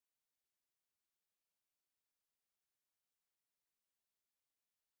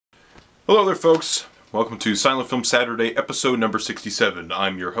Hello there, folks. Welcome to Silent Film Saturday, episode number 67.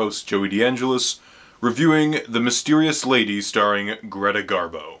 I'm your host, Joey DeAngelis, reviewing The Mysterious Lady starring Greta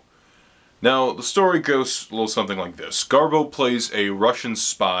Garbo. Now, the story goes a little something like this. Garbo plays a Russian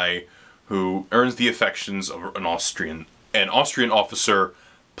spy who earns the affections of an Austrian officer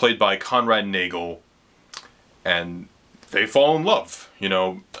played by Konrad Nagel, and they fall in love. You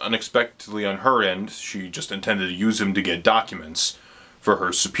know, unexpectedly on her end, she just intended to use him to get documents for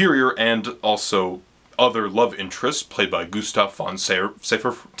her superior and also other love interests, played by Gustav von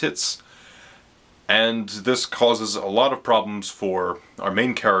Sefertitz. And this causes a lot of problems for our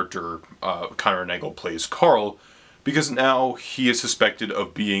main character, Konrad Nagel plays Karl, because now he is suspected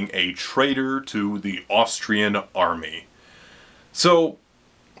of being a traitor to the Austrian army. So,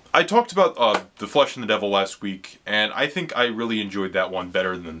 I talked about The Flesh and the Devil last week, and I think I really enjoyed that one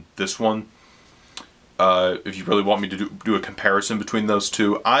better than this one. If you really want me to do a comparison between those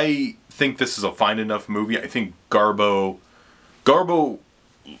two, I think this is a fine enough movie. I think Garbo,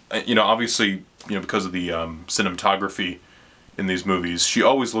 you know, obviously, you know, because of the cinematography in these movies, she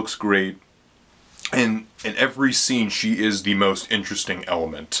always looks great. And in every scene, she is the most interesting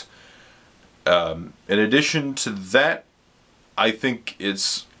element. In addition to that, I think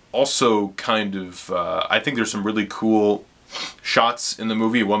it's also kind of, I think there's some really cool shots in the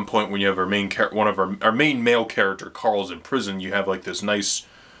movie. At one point, when you have our main male character, Carl's in prison, you have like this nice,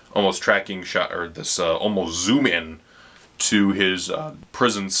 almost tracking shot, or this almost zoom in to his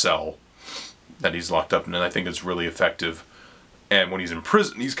prison cell that he's locked up in, and I think it's really effective. And when he's in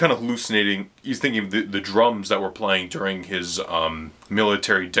prison, he's kind of hallucinating. He's thinking of the drums that were playing during his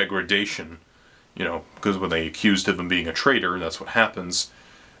military degradation, you know, because when they accused him of being a traitor, that's what happens.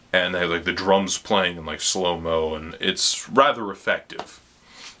 And they have like the drums playing in like slow-mo, and it's rather effective,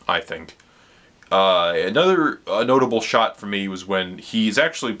 I think. Another notable shot for me was when he's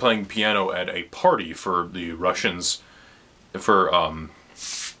actually playing piano at a party for the Russians, for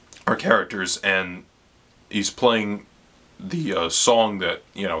our characters, and he's playing the song that,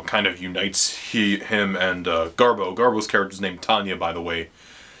 you know, kind of unites him and Garbo. Garbo's character's named Tanya, by the way.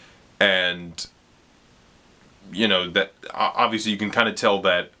 And, you know, that obviously you can kind of tell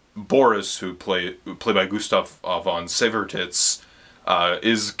that Boris, who played by Gustav von Sefertitz,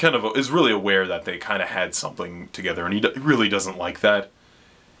 is really aware that they kind of had something together, and he really doesn't like that.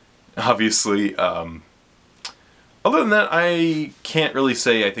 Obviously, other than that, I can't really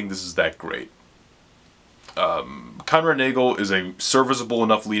say I think this is that great. Konrad Nagel is a serviceable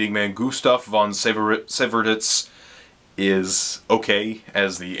enough leading man. Gustav von Sefertitz is okay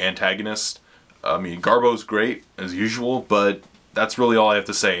as the antagonist. I mean, Garbo's great as usual, but that's really all I have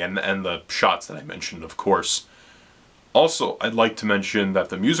to say, and the shots that I mentioned, of course. Also, I'd like to mention that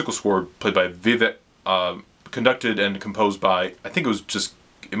the musical score, played by Vivek, conducted and composed by, I think it was just,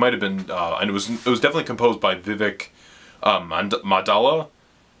 it might have been, and it was definitely composed by Vivek Madala,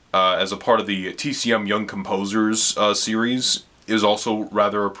 as a part of the TCM Young Composers series, is also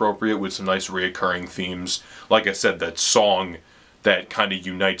rather appropriate with some nice reoccurring themes. Like I said, that song that kind of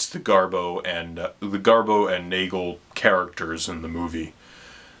unites the Garbo and Nagel characters in the movie.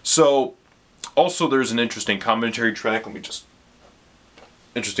 So, also there's an interesting commentary track.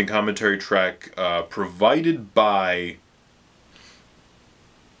 Interesting commentary track provided by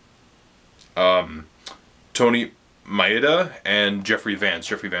Tony Maeda and Jeffrey Vance.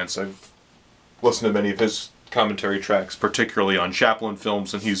 Jeffrey Vance, I've listened to many of his commentary tracks, particularly on Chaplin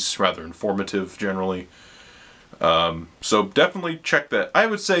films, and he's rather informative generally. So definitely check that. I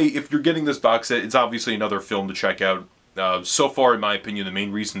would say if you're getting this box set, it's obviously another film to check out. So far, in my opinion, the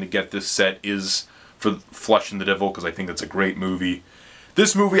main reason to get this set is for Flesh and the Devil, because I think that's a great movie.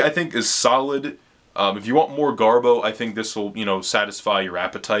 This movie, I think, is solid. If you want more Garbo, I think this will, you know, satisfy your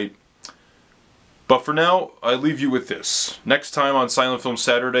appetite. But for now, I leave you with this. Next time on Silent Film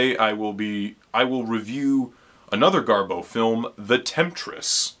Saturday, I will review another Garbo film, The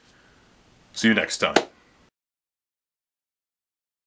Temptress. See you next time.